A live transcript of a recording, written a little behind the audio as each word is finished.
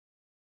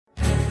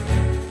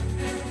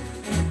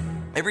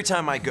Every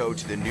time I go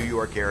to the New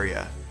York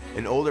area,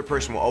 an older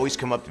person will always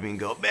come up to me and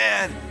go,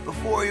 man,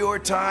 before your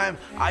time,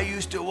 I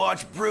used to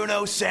watch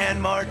Bruno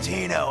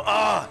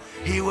Sammartino.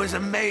 He was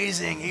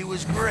amazing, he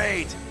was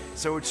great.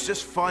 So it's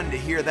just fun to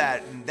hear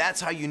that, and that's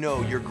how you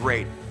know you're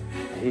great.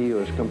 He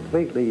was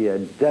completely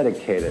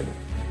dedicated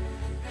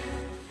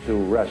to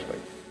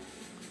wrestling.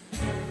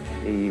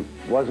 He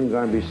wasn't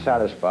going to be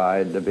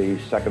satisfied to be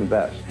second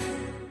best.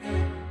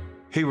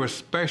 He was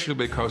special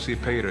because he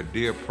paid a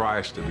dear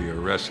price to be a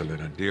wrestler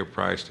and a dear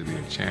price to be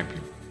a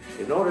champion.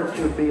 In order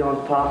to be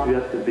on top, you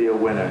have to be a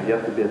winner. You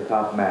have to be a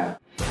top man.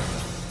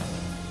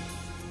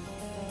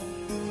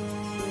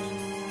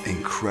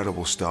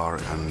 Incredible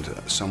star and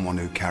someone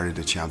who carried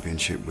the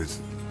championship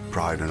with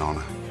pride and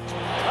honor.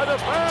 And the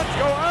fans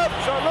go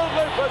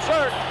absolutely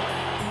berserk.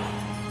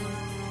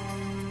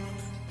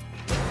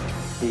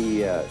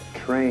 He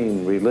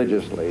trained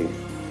religiously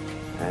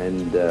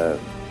and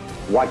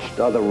watched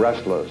other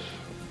wrestlers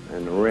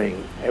in the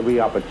ring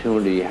every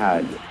opportunity he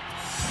had.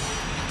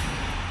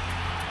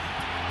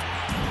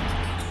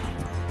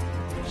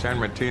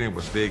 Sammartino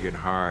was big and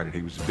hard.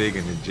 He was big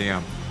in the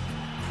gym.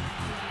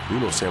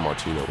 Bruno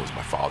Sammartino was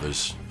my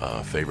father's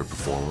favorite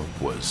performer,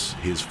 was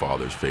his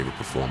father's favorite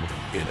performer.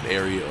 In an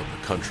area of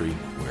the country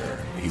where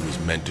he was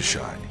meant to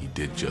shine, he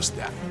did just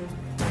that.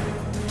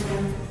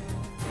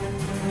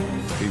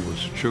 He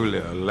was truly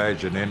a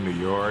legend in New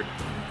York.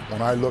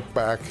 When I look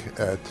back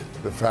at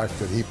the fact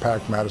that he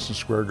packed Madison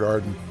Square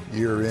Garden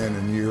year in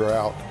and year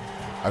out,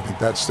 I think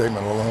that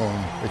statement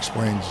alone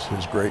explains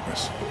his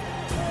greatness.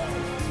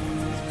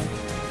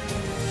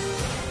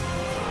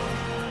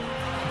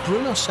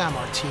 Bruno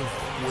Sammartino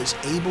was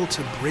able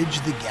to bridge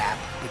the gap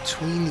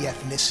between the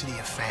ethnicity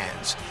of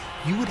fans.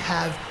 You would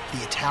have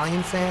the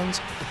Italian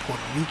fans, the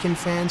Puerto Rican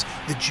fans,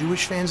 the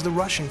Jewish fans, the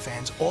Russian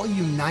fans, all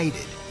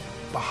united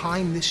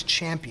behind this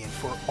champion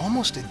for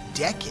almost a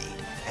decade.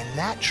 And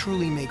that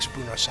truly makes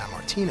Bruno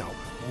Sammartino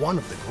one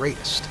of the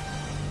greatest.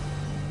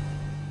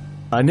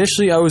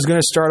 Initially, I was going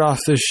to start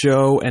off this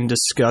show and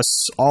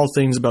discuss all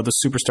things about the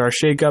Superstar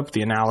Shakeup,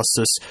 the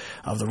analysis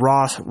of the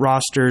Raw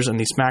rosters and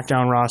the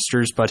SmackDown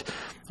rosters, but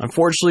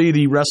unfortunately,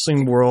 the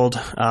wrestling world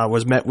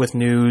was met with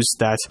news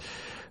that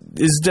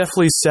is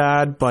definitely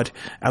sad, but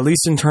at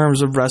least in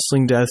terms of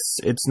wrestling deaths,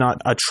 it's not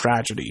a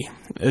tragedy.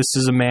 This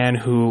is a man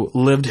who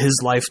lived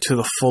his life to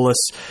the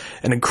fullest,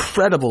 an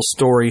incredible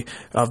story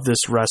of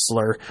this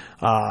wrestler.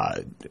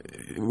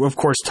 Of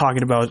course,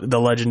 talking about the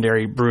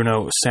legendary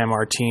Bruno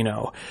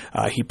Sammartino.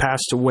 He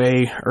passed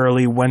away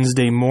early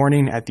Wednesday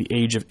morning at the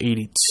age of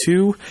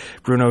 82.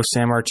 Bruno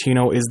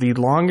Sammartino is the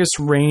longest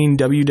reigning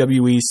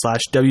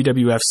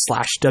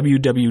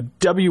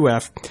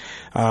WWE/WWF/WWF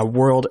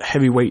World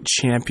Heavyweight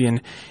Champion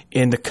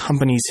in the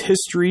company's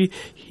history.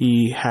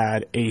 He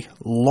had a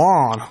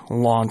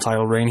long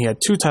title reign. He had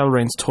 2 title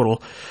reigns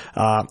total,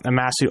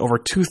 amassing over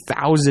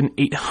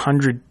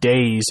 2,800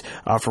 days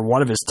for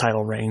one of his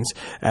title reigns,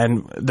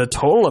 and the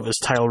total of his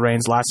title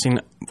reigns lasting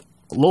a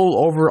little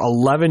over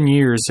 11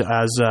 years,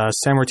 as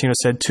Sammartino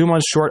said, 2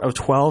 months short of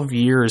 12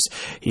 years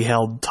he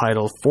held the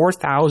title,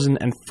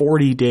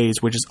 4,040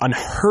 days, which is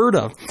unheard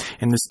of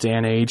in this day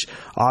and age.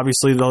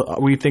 Obviously,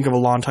 we think of a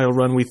long title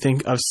run, we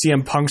think of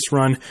CM Punk's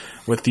run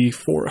with the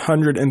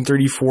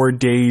 434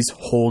 days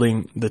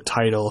holding the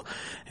title.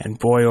 And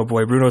boy, oh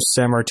boy, Bruno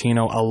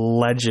Sammartino, a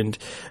legend.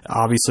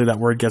 Obviously, that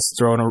word gets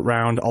thrown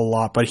around a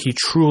lot, but he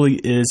truly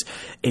is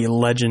a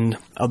legend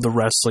of the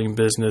wrestling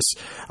business.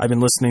 I've been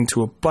listening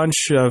to a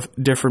bunch of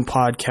different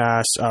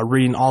podcasts,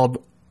 reading all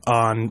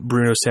on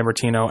Bruno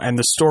Sammartino, and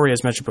the story,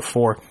 as mentioned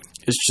before,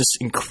 is just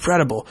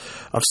incredible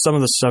of some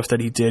of the stuff that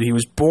he did. He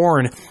was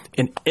born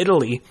in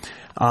Italy,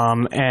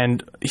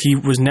 and he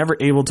was never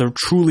able to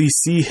truly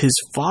see his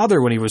father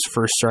when he was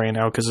first starting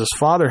out, because his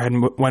father had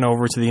went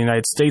over to the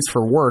United States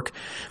for work.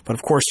 But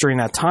of course, during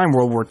that time,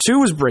 World War II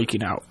was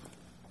breaking out.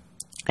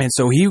 And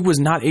so he was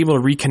not able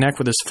to reconnect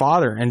with his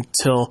father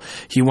until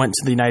he went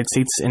to the United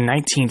States in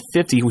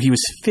 1950. He was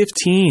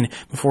 15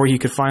 before he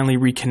could finally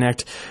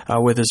reconnect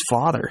with his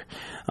father.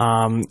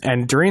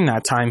 And during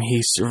that time,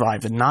 he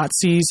survived the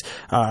Nazis,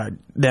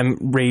 them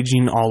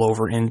raging all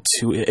over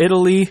into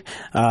Italy.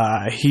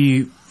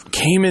 He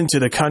came into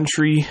the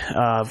country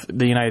of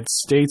the United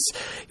States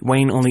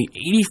weighing only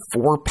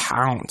 84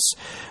 pounds.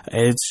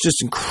 It's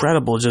just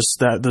incredible. Just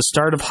that the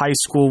start of high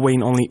school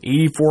weighing only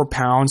 84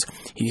 pounds.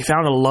 He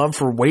found a love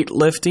for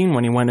weightlifting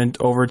when he went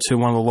over to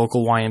one of the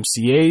local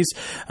YMCAs.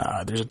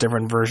 There's a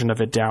different version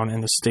of it down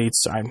in the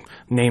States.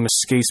 Name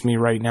escapes me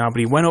right now, but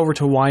he went over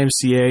to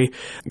YMCA,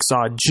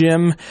 saw a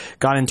gym,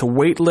 got into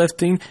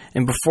weightlifting,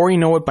 and before you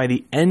know it, by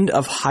the end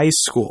of high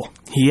school,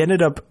 he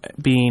ended up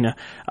being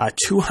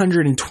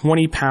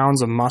 220 pounds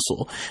of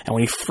muscle. And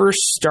when he first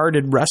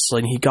started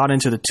wrestling, he got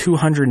into the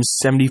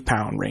 270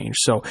 pound range.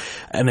 So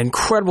an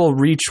incredible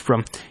reach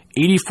from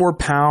 84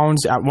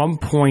 pounds at one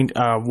point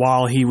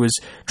while he was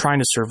trying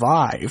to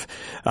survive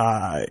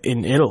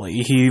in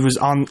Italy. He was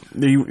on,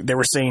 they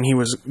were saying he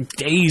was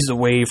days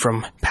away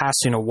from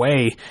passing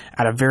away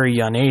at a very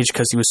young age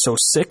because he was so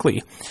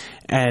sickly.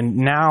 And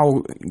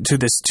now to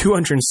this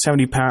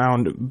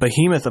 270-pound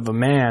behemoth of a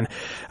man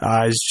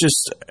is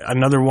just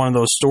another one of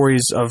those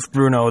stories of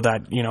Bruno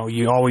that, you know,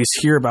 you always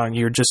hear about, and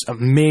you're just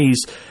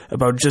amazed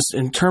about, just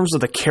in terms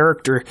of the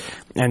character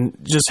and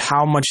just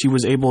how much he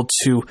was able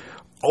to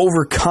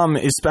overcome,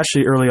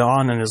 especially early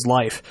on in his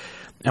life.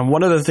 And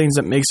one of the things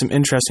that makes him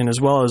interesting as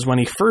well is when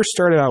he first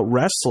started out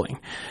wrestling,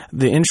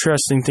 the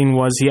interesting thing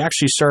was he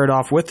actually started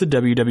off with the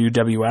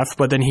WWF,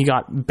 but then he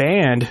got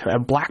banned,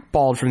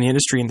 blackballed from the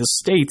industry in the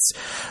States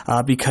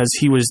because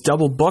he was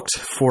double booked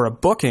for a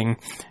booking,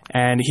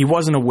 and he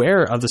wasn't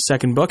aware of the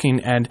second booking.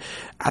 And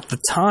at the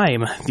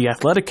time, the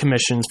athletic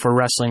commissions for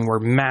wrestling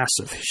were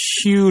massive,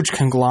 huge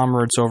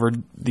conglomerates over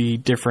the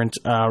different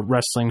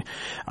wrestling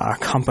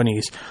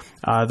companies.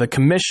 The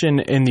commission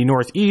in the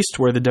Northeast,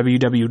 where the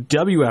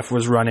WWF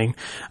was running,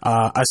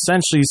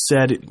 essentially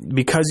said,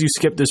 because you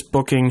skipped this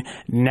booking,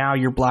 now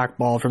you're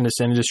blackballed from this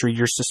industry,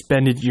 you're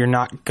suspended, you're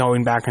not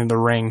going back into the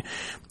ring.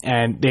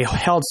 And they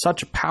held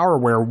such a power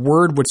where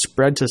word would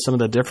spread to some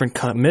of the different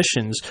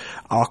commissions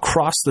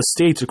across the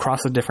states,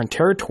 across the different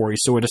territories.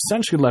 So it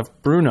essentially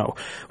left Bruno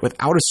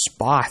without a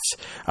spot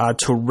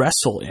to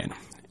wrestle in.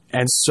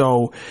 And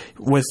so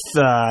with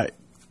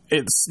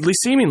it's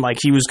seeming like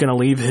he was going to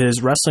leave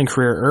his wrestling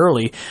career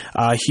early,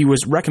 he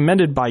was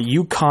recommended by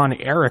Yukon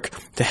Eric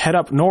to head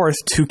up north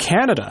to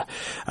Canada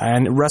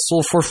and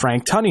wrestle for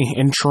Frank Tunney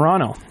in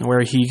Toronto,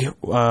 where he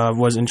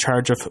was in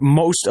charge of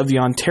most of the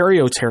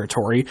Ontario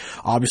territory,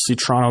 obviously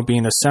Toronto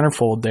being the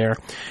centerfold there.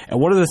 And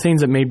one of the things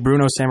that made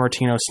Bruno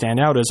Sammartino stand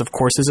out is, of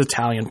course, his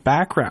Italian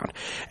background.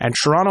 And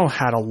Toronto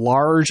had a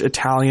large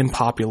Italian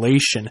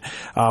population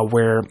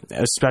where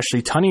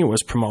especially Tunney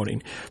was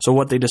promoting. So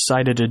what they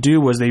decided to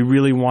do was they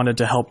really wanted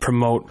to help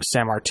promote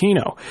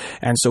Sammartino.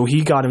 And so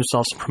he got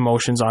himself some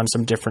promotions on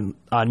some different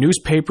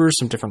newspapers,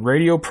 some different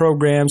radio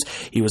programs.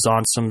 He was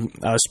on some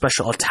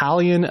special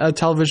Italian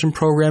television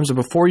programs. And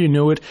before you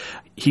knew it,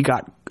 he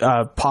got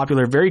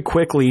popular very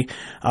quickly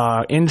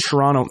in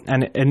Toronto.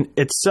 And in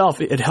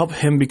itself, it helped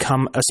him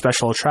become a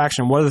special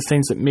attraction. One of the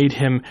things that made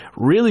him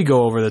really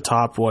go over the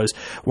top was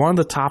one of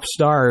the top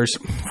stars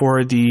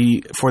for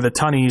the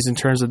Tunneys in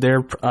terms of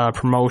their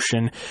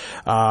promotion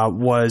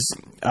was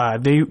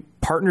they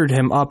partnered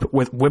him up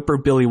with Whipper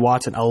Billy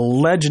Watson, a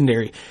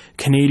legendary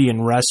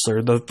Canadian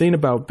wrestler. The thing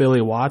about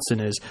Billy Watson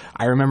is,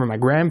 I remember my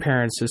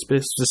grandparents,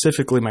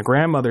 specifically my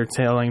grandmother,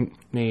 telling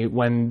me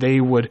when they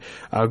would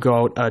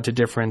go out to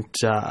different,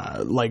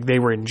 like they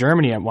were in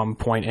Germany at one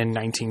point in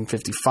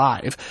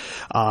 1955,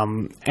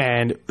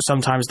 and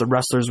sometimes the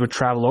wrestlers would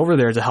travel over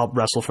there to help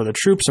wrestle for the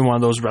troops, and one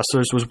of those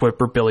wrestlers was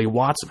Whipper Billy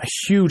Watson, a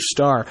huge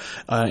star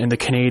in the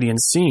Canadian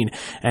scene.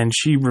 And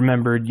she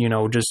remembered, you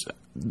know, just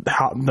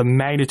how the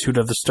magnitude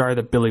of the star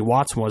that Billy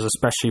Watson was,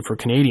 especially for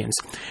Canadians.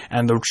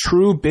 And the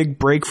true big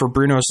break for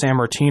Bruno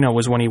Sammartino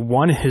was when he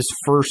won his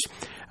first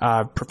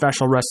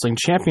professional wrestling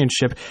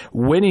championship,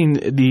 winning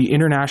the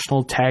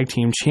International Tag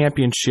Team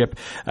Championship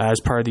as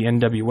part of the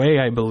NWA,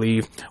 I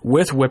believe,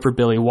 with Whipper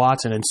Billy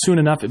Watson. And soon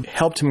enough, it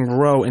helped him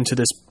grow into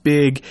this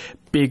big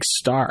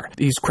star.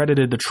 He's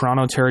credited the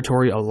Toronto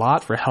territory a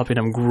lot for helping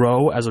him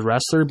grow as a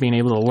wrestler, being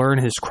able to learn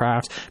his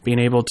craft, being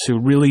able to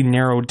really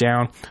narrow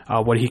down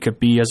what he could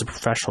be as a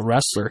professional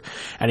wrestler.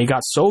 And he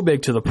got so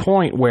big to the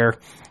point where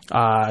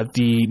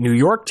the New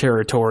York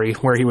territory,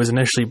 where he was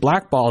initially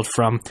blackballed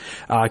from,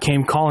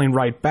 came calling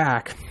right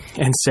back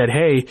and said,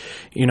 hey,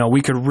 you know,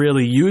 we could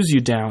really use you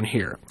down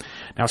here.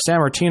 Now,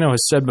 Sammartino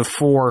has said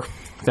before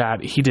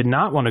that he did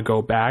not want to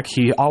go back.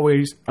 He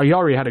already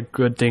had a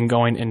good thing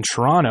going in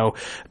Toronto,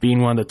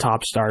 being one of the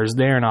top stars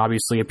there, and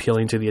obviously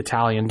appealing to the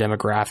Italian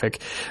demographic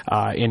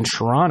in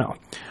Toronto.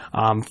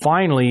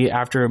 Finally,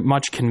 after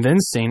much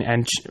convincing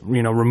and,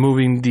 you know,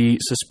 removing the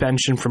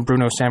suspension from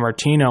Bruno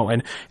Sammartino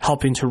and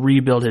helping to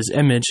rebuild his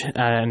image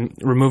and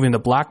removing the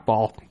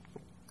blackball,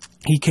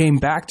 he came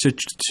back to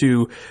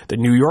the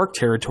New York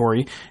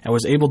territory and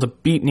was able to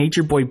beat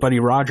Nature Boy Buddy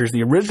Rogers,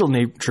 the original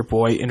Nature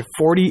Boy, in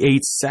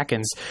 48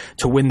 seconds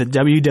to win the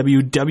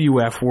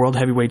WWF World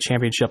Heavyweight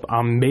Championship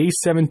on May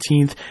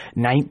 17th,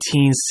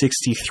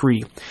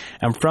 1963.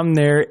 And from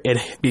there,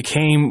 it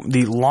became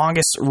the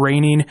longest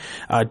reigning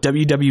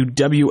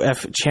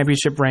WWF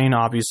Championship reign.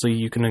 Obviously,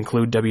 you can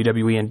include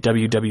WWE and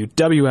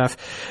WWF.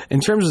 In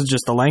terms of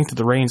just the length of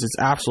the reigns, it's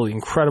absolutely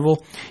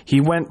incredible.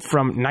 He went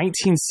from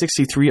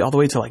 1963 all the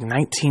way to like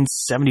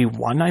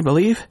 1971, I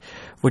believe,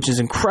 which is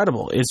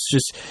incredible.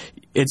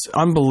 It's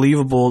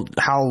unbelievable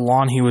how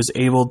long he was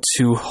able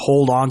to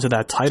hold on to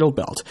that title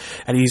belt.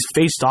 And he's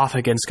faced off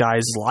against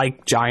guys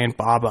like Giant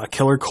Baba,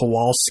 Killer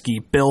Kowalski,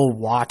 Bill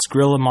Watts,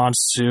 Gorilla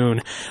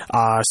Monsoon,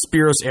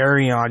 Spiros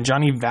Arion,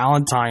 Johnny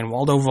Valentine,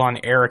 Waldo Von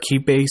Erich.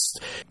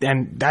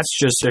 And that's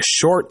just a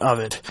short of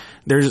it.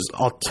 There's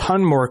a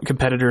ton more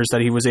competitors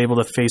that he was able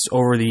to face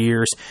over the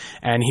years,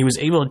 and he was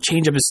able to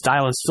change up his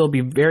style and still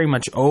be very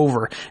much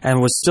over, and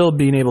was still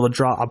being able to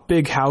draw a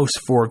big house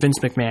for Vince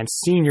McMahon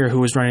Sr., who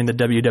was running the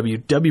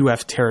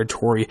WWF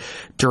territory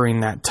during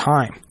that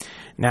time.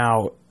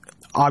 Now,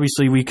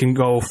 obviously, we can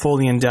go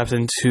fully in depth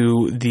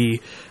into the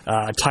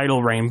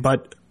title reign,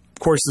 but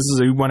course, this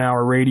is a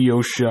 1-hour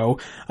radio show,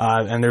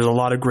 and there's a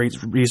lot of great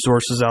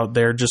resources out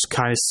there. Just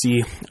kind of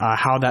see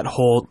how that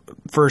whole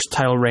first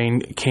title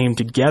reign came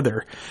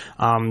together.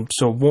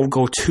 So won't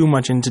go too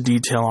much into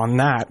detail on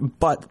that.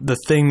 But the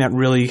thing that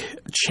really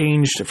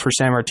changed for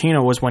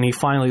Sammartino was when he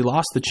finally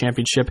lost the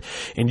championship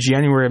in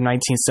January of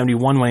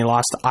 1971 when he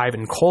lost to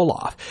Ivan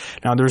Koloff.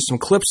 Now, there's some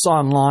clips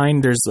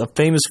online. There's a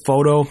famous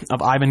photo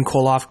of Ivan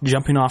Koloff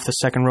jumping off the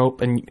second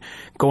rope and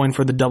going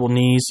for the double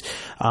knees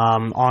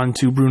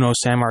onto Bruno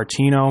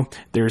Sammartino.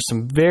 There's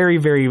some very,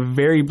 very,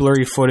 very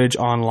blurry footage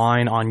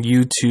online on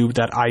YouTube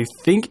that I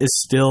think is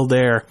still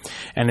there,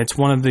 and it's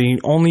one of the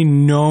only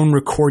known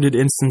recorded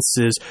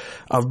instances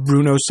of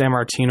Bruno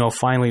Sammartino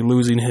finally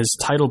losing his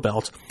title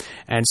belt.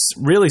 And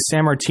really,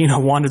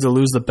 Sammartino wanted to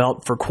lose the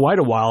belt for quite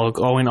a while,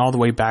 going all the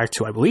way back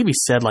to, I believe he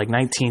said, like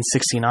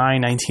 1969,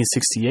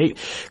 1968,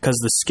 because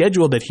the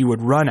schedule that he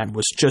would run at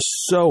was just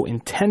so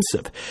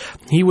intensive.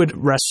 He would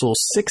wrestle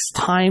 6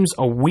 times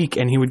a week,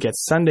 and he would get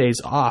Sundays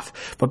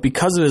off. But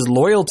because of his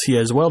loyalty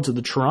as well to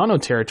the Toronto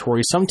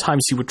territory,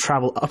 sometimes he would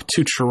travel up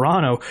to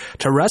Toronto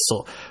to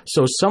wrestle.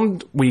 So some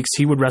weeks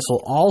he would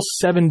wrestle all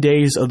 7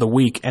 days of the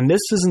week. And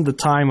this isn't the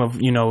time of,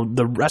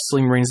 the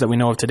wrestling rings that we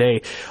know of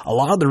today. A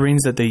lot of the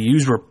rings that they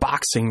used were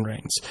boxing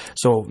rings.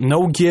 So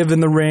no give in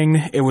the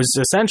ring. It was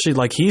essentially,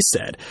 like he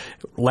said,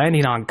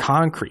 landing on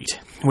concrete,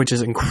 which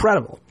is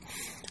incredible.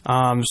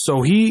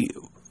 So he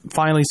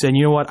finally said,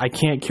 you know what, I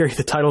can't carry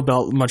the title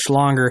belt much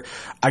longer.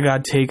 I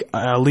got to take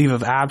a leave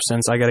of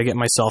absence. I got to get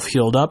myself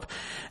healed up.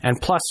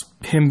 And plus,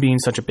 him being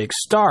such a big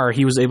star,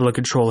 he was able to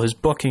control his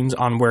bookings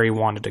on where he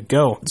wanted to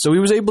go. So he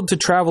was able to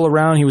travel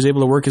around. He was able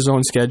to work his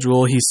own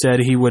schedule. He said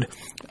he would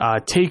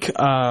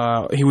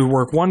he would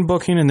work one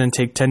booking and then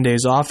take 10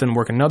 days off and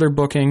work another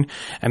booking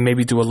and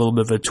maybe do a little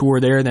bit of a tour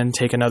there, then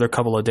take another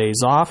couple of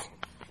days off.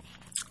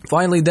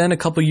 Finally, then, a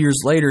couple years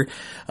later,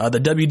 the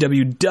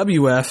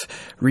WWF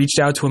reached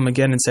out to him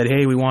again and said,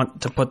 hey, we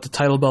want to put the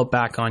title belt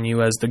back on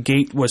you, as the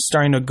gate was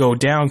starting to go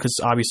down because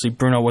obviously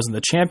Bruno wasn't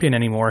the champion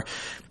anymore,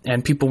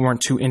 and people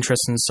weren't too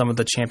interested in some of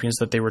the champions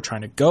that they were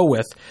trying to go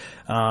with.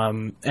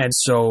 And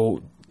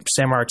so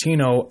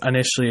Sammartino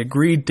initially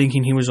agreed,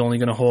 thinking he was only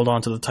going to hold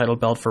on to the title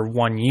belt for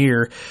 1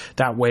 year.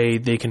 That way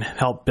they can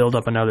help build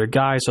up another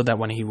guy so that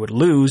when he would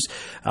lose,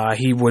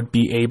 he would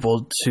be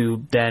able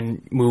to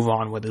then move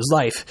on with his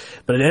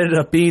life. But it ended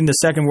up being the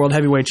second World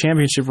Heavyweight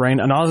Championship reign,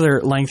 another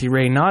lengthy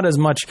reign, not as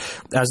much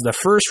as the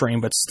first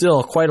reign, but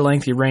still quite a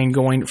lengthy reign,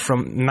 going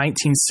from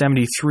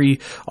 1973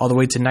 all the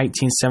way to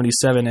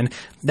 1977. And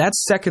that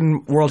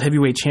second World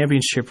Heavyweight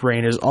Championship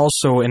reign is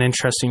also an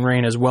interesting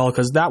reign as well,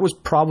 because that was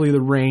probably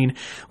the reign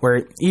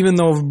where, even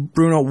though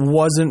Bruno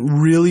wasn't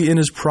really in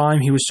his prime,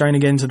 he was starting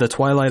to get into the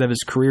twilight of his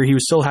career. He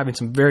was still having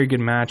some very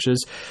good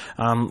matches.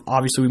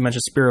 Obviously, we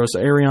mentioned Spiros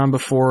Arion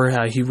before.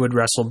 He would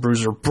wrestle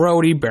Bruiser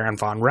Brody, Baron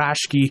Von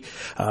Raschke,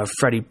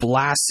 Freddie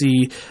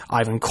Blassie,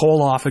 Ivan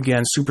Koloff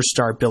again,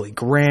 Superstar Billy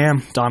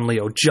Graham, Don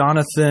Leo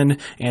Jonathan,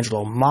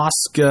 Angelo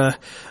Mosca,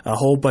 a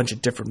whole bunch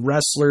of different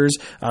wrestlers.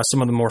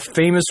 Some of the more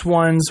famous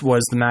ones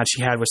was the match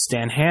he had with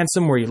Stan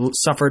Hansen, where he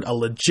suffered a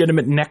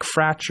legitimate neck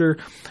fracture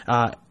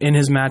in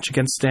his match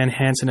against Stan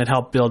Hansen. It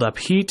helped build up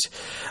heat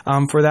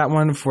for that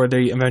one, for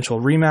the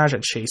eventual rematch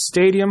at Shea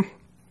Stadium.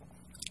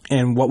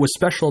 And what was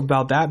special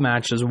about that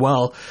match as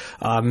well,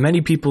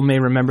 many people may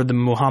remember the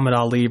Muhammad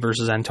Ali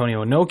versus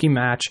Antonio Inoki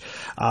match.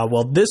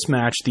 Well, this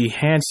match, the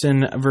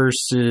Hansen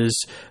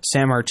versus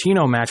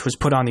Sammartino match, was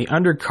put on the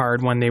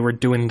undercard when they were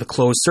doing the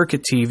closed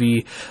circuit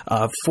TV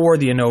for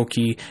the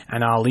Inoki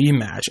and Ali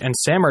match. And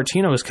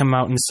Sammartino has come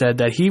out and said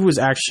that he was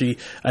actually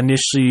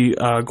initially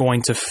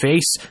going to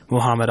face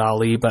Muhammad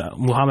Ali, but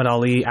Muhammad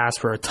Ali asked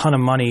for a ton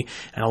of money,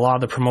 and a lot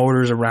of the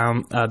promoters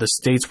around the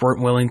States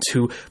weren't willing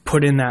to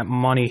put in that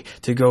money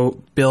to go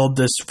build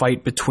this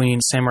fight between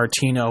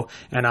Sammartino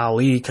and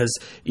Ali, because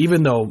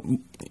even though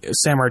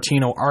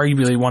Sammartino,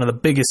 arguably one of the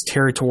biggest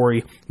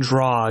territory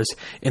draws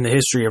in the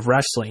history of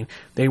wrestling,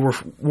 they were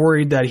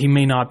worried that he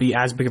may not be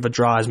as big of a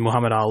draw as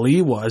Muhammad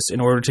Ali was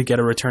in order to get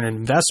a return on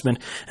investment,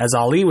 as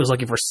Ali was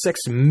looking for $6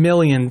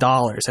 million.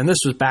 And this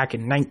was back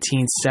in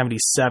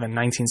 1977,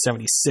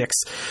 1976.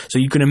 So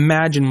you can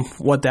imagine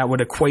what that would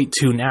equate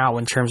to now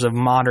in terms of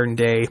modern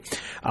day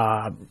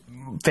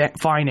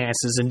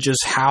finances and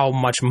just how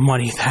much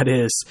money that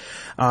is.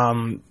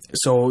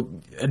 So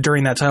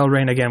during that title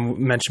reign, again,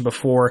 mentioned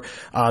before,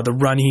 the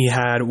run he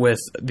had with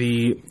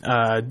the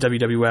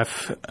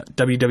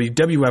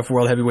WWF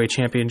World Heavyweight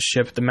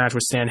Championship, the match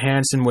with Stan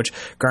Hansen, which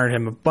garnered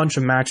him a bunch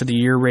of Match of the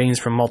Year reigns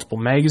from multiple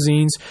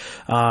magazines.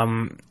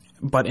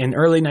 But in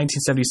early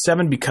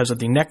 1977, because of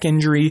the neck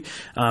injury,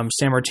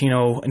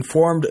 Sammartino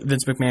informed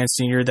Vince McMahon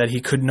Sr. that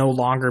he could no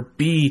longer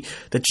be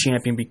the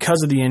champion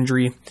because of the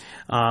injury.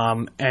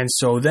 And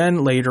so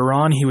then later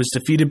on, he was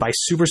defeated by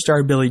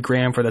Superstar Billy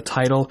Graham for the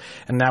title,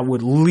 and that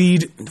would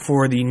lead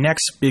for the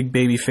next big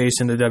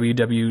babyface in the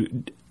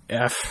WWF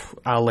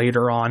WWF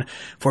later on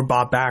for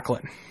Bob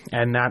Backlund.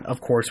 And that,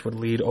 of course, would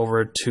lead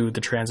over to the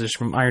transition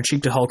from Iron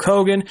Sheik to Hulk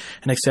Hogan,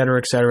 and et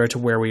cetera, to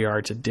where we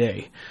are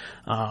today.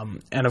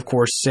 And, of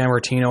course,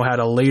 Sammartino had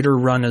a later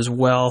run as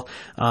well.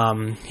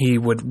 He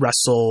would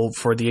wrestle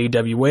for the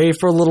AWA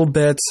for a little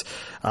bit.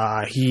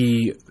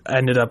 He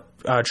ended up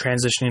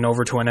transitioning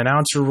over to an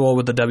announcer role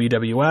with the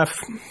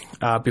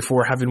WWF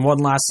before having one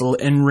last little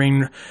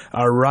in-ring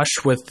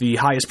rush with the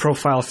highest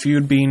profile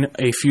feud being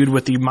a feud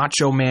with the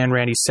Macho Man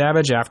Randy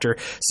Savage after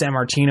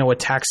Sammartino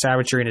attacked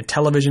Savage during a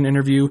television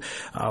interview,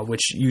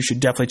 which you should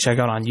definitely check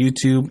out on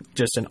YouTube.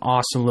 Just an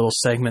awesome little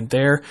segment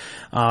there.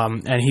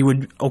 And he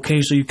would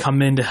occasionally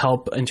come in to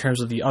help in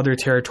terms of the other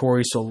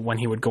territories. So when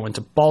he would go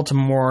into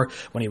Baltimore,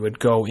 when he would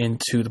go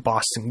into the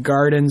Boston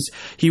Gardens,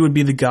 he would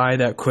be the guy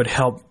that could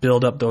help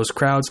build up those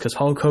crowds, because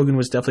Hulk Hogan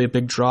was definitely a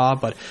big draw.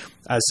 But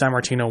as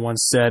Sammartino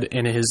once said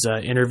in his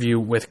interview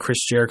with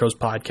Chris Jericho's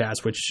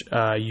podcast, which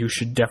you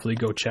should definitely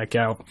go check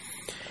out,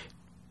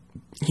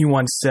 he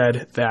once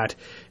said that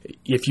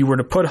if you were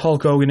to put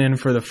Hulk Hogan in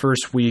for the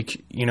first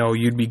week,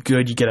 you'd be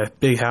good, you get a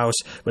big house.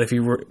 But if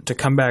you were to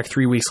come back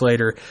 3 weeks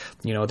later,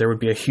 there would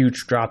be a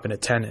huge drop in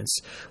attendance.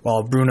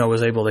 While Bruno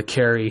was able to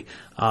carry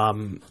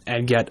and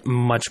get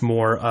much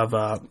more of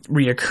a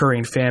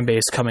reoccurring fan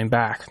base coming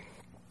back.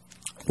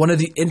 One of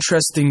the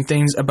interesting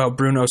things about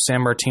Bruno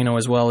Sammartino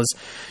as well is,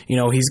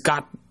 he's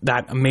got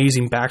that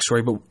amazing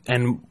backstory,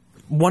 and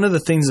one of the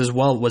things as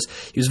well was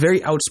he was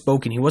very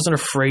outspoken. He wasn't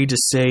afraid to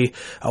say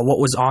what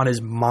was on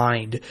his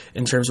mind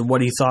in terms of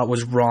what he thought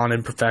was wrong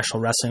in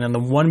professional wrestling. And the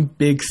one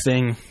big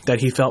thing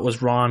that he felt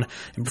was wrong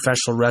in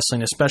professional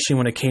wrestling, especially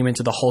when it came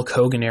into the Hulk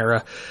Hogan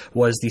era,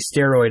 was the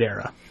steroid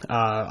era.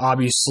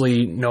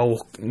 Obviously, no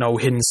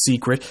hidden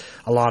secret.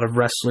 A lot of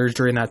wrestlers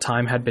during that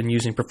time had been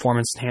using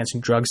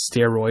performance-enhancing drugs,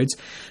 steroids.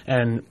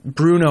 And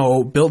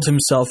Bruno built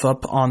himself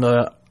up on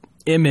the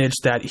image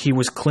that he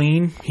was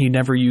clean, he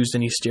never used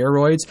any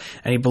steroids,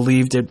 and he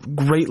believed it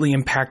greatly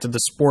impacted the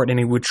sport. And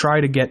he would try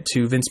to get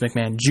to Vince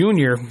McMahon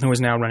Jr., who was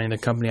now running the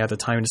company at the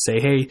time, to say,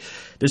 hey,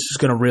 this is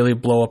going to really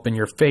blow up in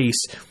your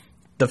face,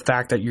 the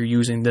fact that you're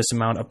using this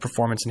amount of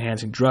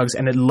performance-enhancing drugs.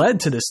 And it led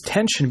to this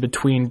tension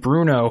between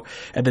Bruno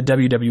and the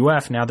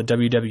WWF, now the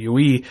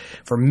WWE,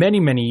 for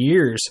many, many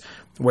years,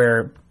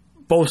 where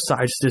both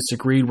sides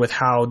disagreed with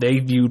how they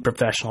viewed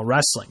professional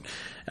wrestling,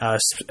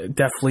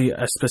 definitely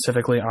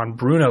specifically on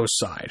Bruno's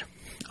side.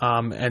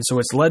 And so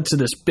it's led to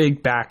this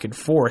big back and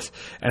forth,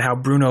 and how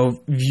Bruno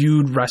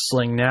viewed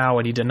wrestling now,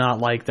 and he did not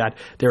like that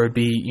there would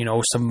be,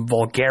 some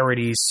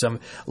vulgarity,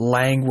 some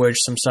language,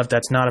 some stuff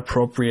that's not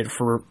appropriate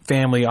for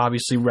family,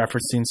 obviously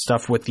referencing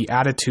stuff with the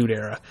Attitude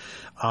Era.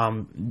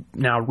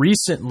 Now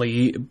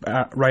recently,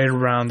 right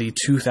around the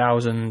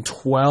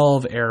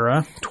 2012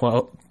 era,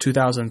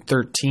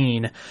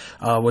 2013,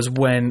 was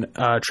when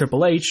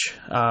Triple H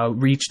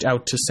reached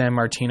out to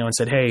Sammartino and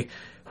said, hey,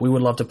 we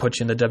would love to put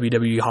you in the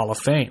WWE Hall of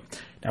Fame.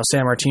 Now,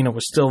 Sammartino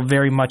was still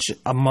very much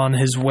among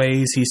his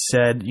ways. He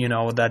said,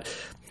 that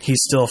he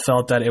still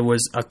felt that it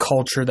was a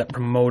culture that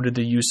promoted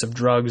the use of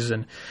drugs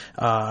and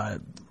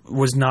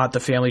was not the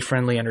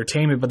family-friendly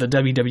entertainment. But the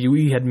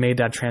WWE had made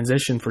that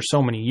transition for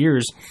so many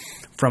years,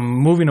 from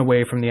moving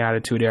away from the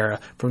Attitude Era,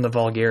 from the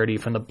vulgarity,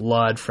 from the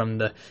blood, from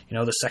the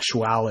the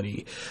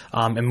sexuality,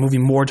 and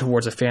moving more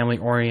towards a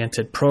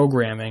family-oriented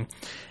programming.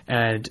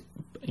 And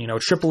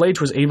Triple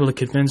H was able to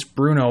convince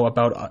Bruno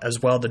about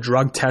as well the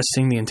drug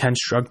testing, the intense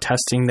drug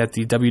testing that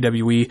the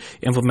WWE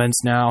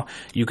implements now.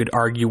 You could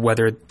argue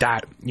whether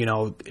that,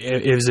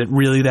 is it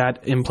really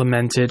that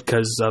implemented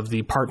because of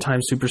the part-time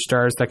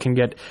superstars that can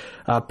get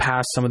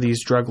past some of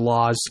these drug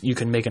laws. You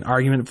can make an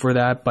argument for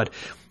that, but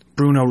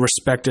Bruno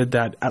respected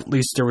that at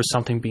least there was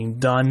something being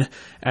done,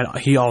 and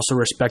he also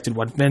respected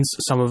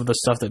some of the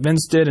stuff that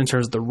Vince did in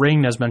terms of the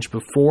ring, as mentioned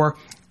before.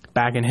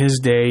 Back in his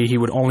day, he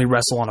would only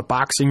wrestle on a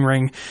boxing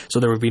ring,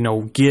 so there would be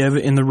no give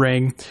in the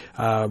ring,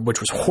 which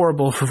was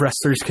horrible for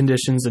wrestlers'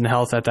 conditions and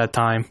health at that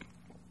time.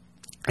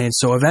 And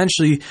so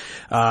eventually,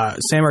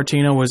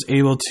 Sammartino was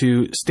able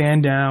to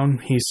stand down.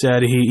 He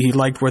said he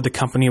liked where the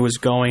company was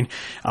going.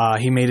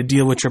 He made a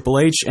deal with Triple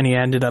H, and he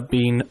ended up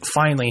being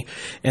finally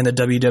in the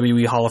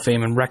WWE Hall of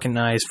Fame and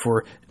recognized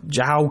for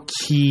how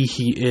key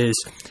he is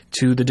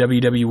to the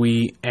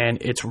WWE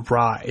and its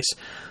rise.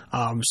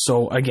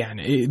 So again,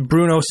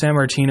 Bruno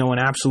Sammartino, an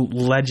absolute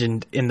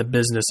legend in the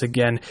business.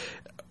 Again,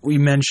 we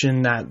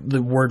mentioned that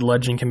the word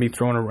legend can be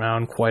thrown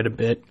around quite a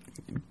bit,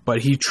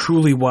 but he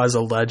truly was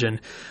a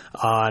legend,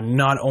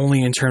 not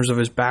only in terms of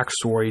his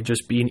backstory,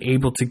 just being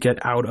able to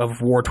get out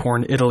of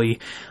war-torn Italy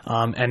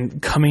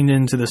and coming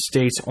into the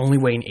States only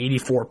weighing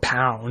 84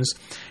 pounds,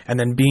 and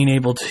then being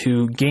able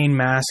to gain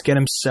mass, get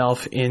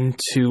himself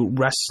into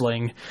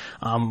wrestling.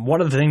 One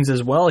of the things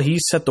as well, he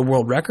set the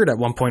world record at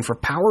one point for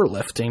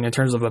powerlifting in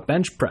terms of a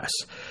bench press,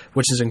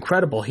 which is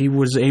incredible. He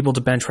was able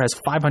to bench press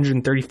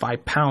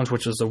 535 pounds,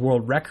 which was the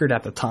world record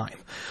at the time.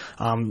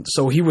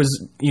 So he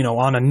was,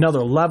 on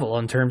another level. style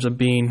in terms of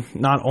being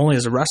not only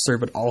as a wrestler,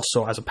 but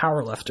also as a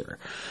powerlifter.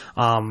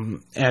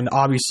 And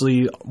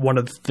obviously, one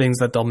of the things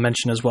that they'll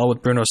mention as well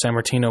with Bruno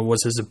Sammartino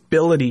was his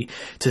ability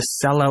to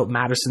sell out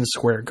Madison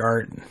Square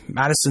Garden.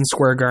 Madison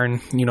Square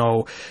Garden,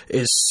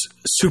 is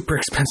super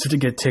expensive to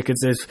get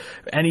tickets. If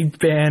any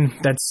fan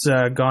that's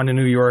gone to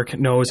New York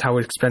knows how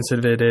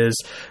expensive it is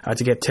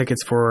to get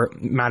tickets for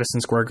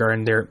Madison Square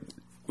Garden. They're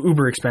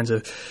uber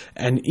expensive.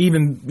 And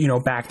even,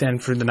 back then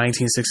for the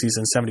 1960s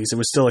and 70s, it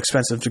was still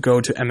expensive to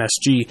go to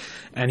MSG.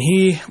 And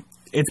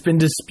it's been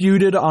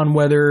disputed on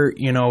whether,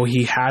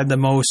 he had the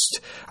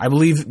most, I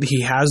believe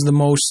he has the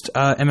most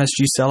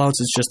MSG sellouts.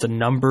 It's just a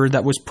number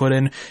that was put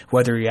in.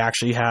 Whether he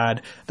actually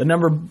had, the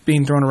number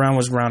being thrown around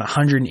was around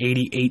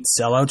 188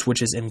 sellouts,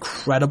 which is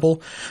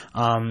incredible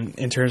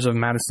in terms of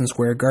Madison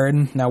Square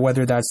Garden. Now,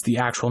 whether that's the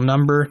actual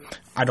number,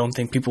 I don't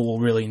think people will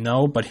really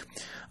know, but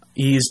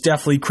he is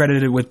definitely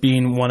credited with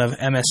being one of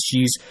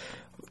MSG's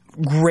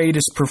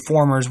greatest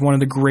performers, one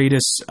of the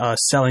greatest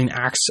selling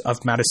acts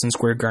of Madison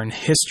Square Garden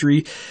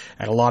history.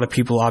 And a lot of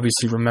people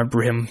obviously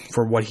remember him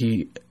for what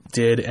he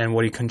did and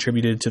what he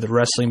contributed to the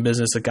wrestling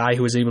business, a guy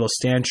who was able to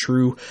stand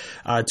true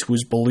to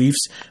his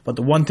beliefs. But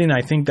the one thing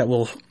I think that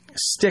will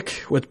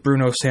stick with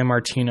Bruno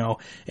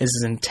Sammartino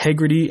is his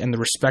integrity and the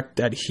respect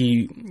that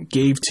he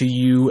gave to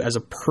you as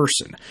a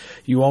person.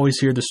 You always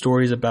hear the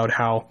stories about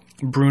how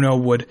Bruno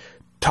would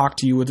talk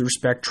to you with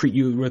respect, treat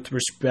you with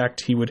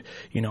respect. He would,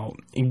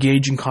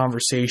 engage in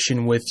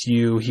conversation with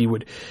you. He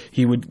would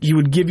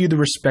give you the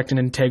respect and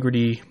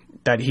integrity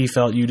that he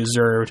felt you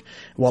deserved,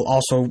 while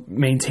also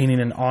maintaining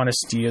an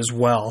honesty as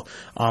well,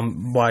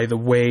 by the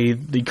way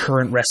the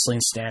current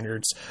wrestling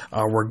standards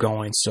were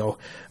going. So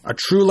a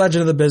true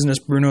legend of the business,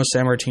 Bruno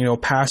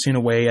Sammartino, passing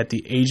away at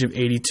the age of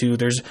 82.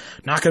 There's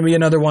not going to be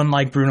another one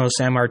like Bruno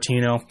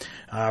Sammartino.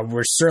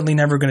 We're certainly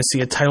never going to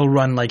see a title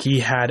run like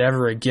he had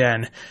ever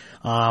again.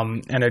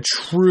 And a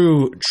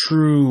true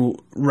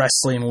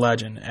wrestling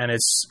legend. And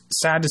it's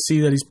sad to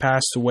see that he's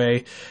passed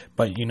away,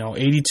 but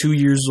 82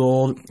 years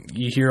old,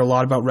 you hear a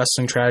lot about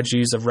wrestling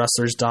tragedies of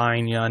wrestlers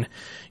dying young.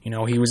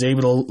 He was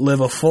able to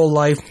live a full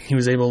life. He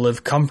was able to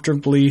live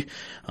comfortably,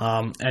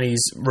 and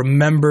he's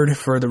remembered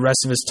for the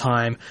rest of his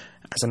time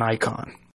as an icon.